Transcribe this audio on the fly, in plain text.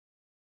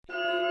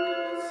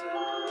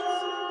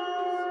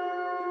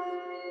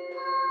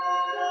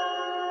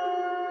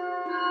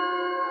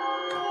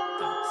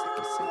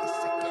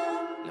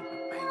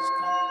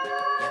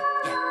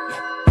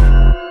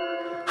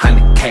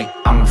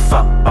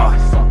fuck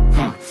boys.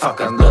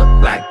 Fucking look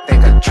like they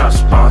could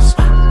trust boss.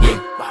 Yeah,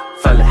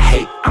 full of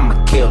hate,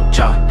 I'ma kill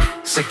Joy.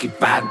 Sicky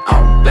riding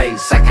on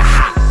blaze like a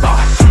hot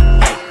boy.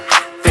 Hey,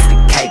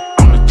 50K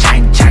on the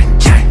chain.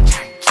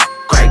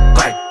 Great,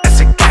 that's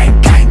a gang.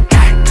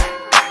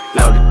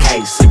 Load the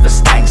case, leave a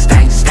stain.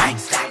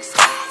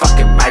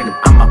 Fucking write it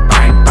on my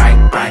brain.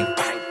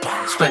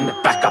 Split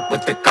it back up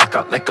with the cock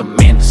out like a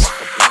menace.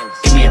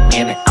 Give me a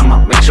minute,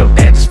 I'ma make sure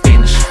that it's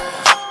finished.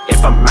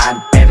 If I'm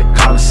riding, better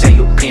call and say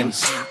your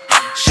penis.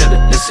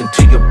 Should've listened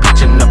to your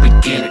bitch in the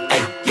beginning.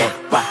 Ay, yeah,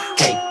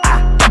 YKILLER.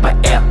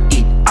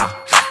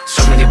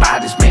 So many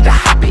bodies made a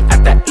happy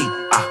at the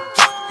ER.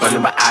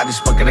 Rolling my eyes,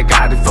 smoking a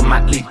Gotti for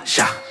my leash.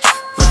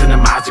 Whipping the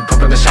Mozzie,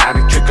 pumping the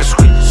shotty, trick or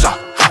squeeze.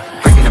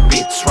 Breaking the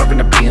beats, swerving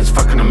the beans,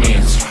 fucking the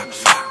mans.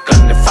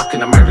 Gunning the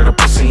fucking, I murder the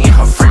pussy and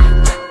her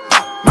friend.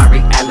 My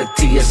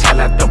reality is hell,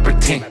 I don't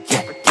pretend.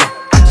 Yeah,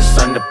 I just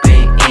learned to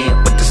blend in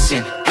with the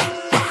sin.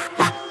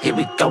 Here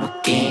we go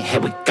again, here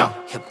we go.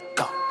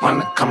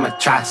 Wanna come and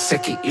try,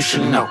 sicky, you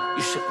should know.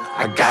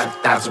 I got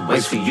 1,000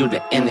 ways for you to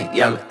end it,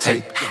 yellow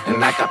tape.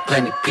 And I got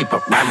plenty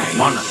people around me,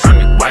 wanna run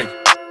it right.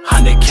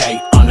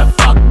 100K on the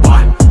fuck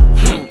boy.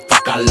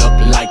 Fuck I look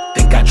like,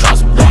 think I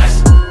trust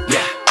boys.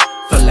 Yeah,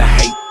 full of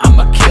hate,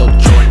 I'ma kill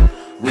joy.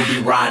 We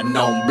be riding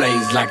on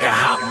blaze like a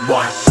hot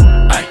boy.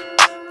 Ay,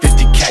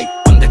 50K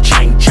on the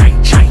chain.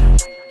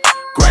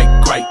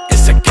 Great,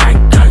 it's a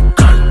gang.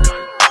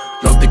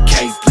 Load the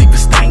case, leave a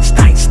stain.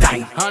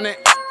 100,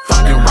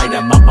 fucking right,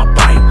 I'm up my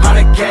brain.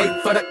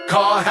 100K for the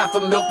car,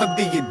 $500,000 for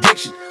the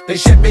addiction. They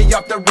shipped me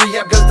off the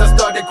rehab cause I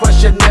started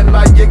questioning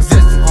my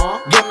existence.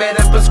 Give me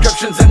them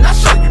prescriptions and I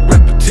show you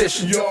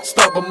repetition.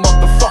 Stubborn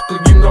motherfucker,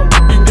 you know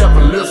we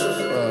never listen.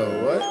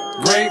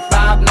 Grade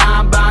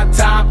 5'9", by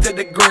time to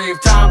the grave.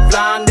 Time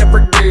flying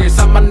every day, it's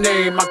on my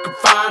name. I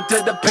confined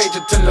to the page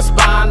until the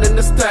spine and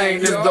the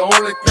stain is the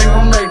only thing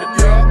I made it.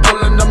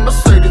 Pulling the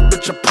Mercedes,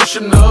 bitch, I'm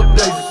pushing the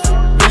updates.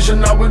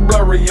 Vision always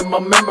blurry and my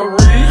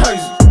memory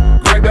hazy.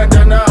 Gray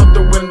bandana out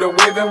the window,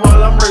 waving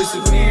while I'm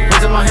racing.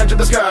 Raising my hand to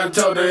the sky and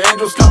tell the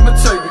angels come and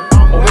take me.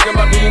 Awaken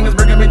my demons,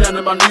 bringing me down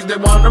to my knees. They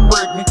wanna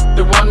break me,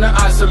 they wanna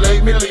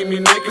isolate me, leave me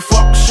naked,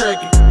 fucking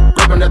shaky.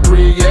 Grabbing that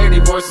 380,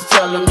 voices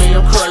telling me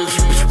I'm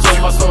crazy. So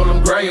my soul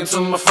I'm gray into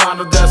my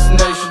final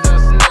destination.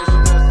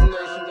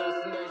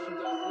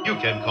 You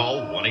can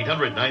call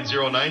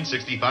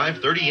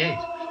 1-800-909-6538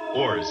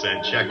 or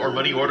send check or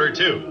money order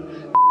to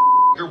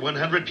your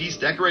 100-piece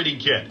decorating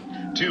kit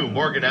to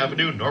Morgan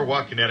Avenue,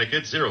 Norwalk,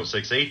 Connecticut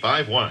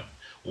 06851.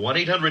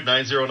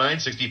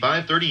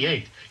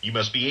 1-800-909-6538. You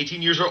must be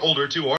 18 years or older to order.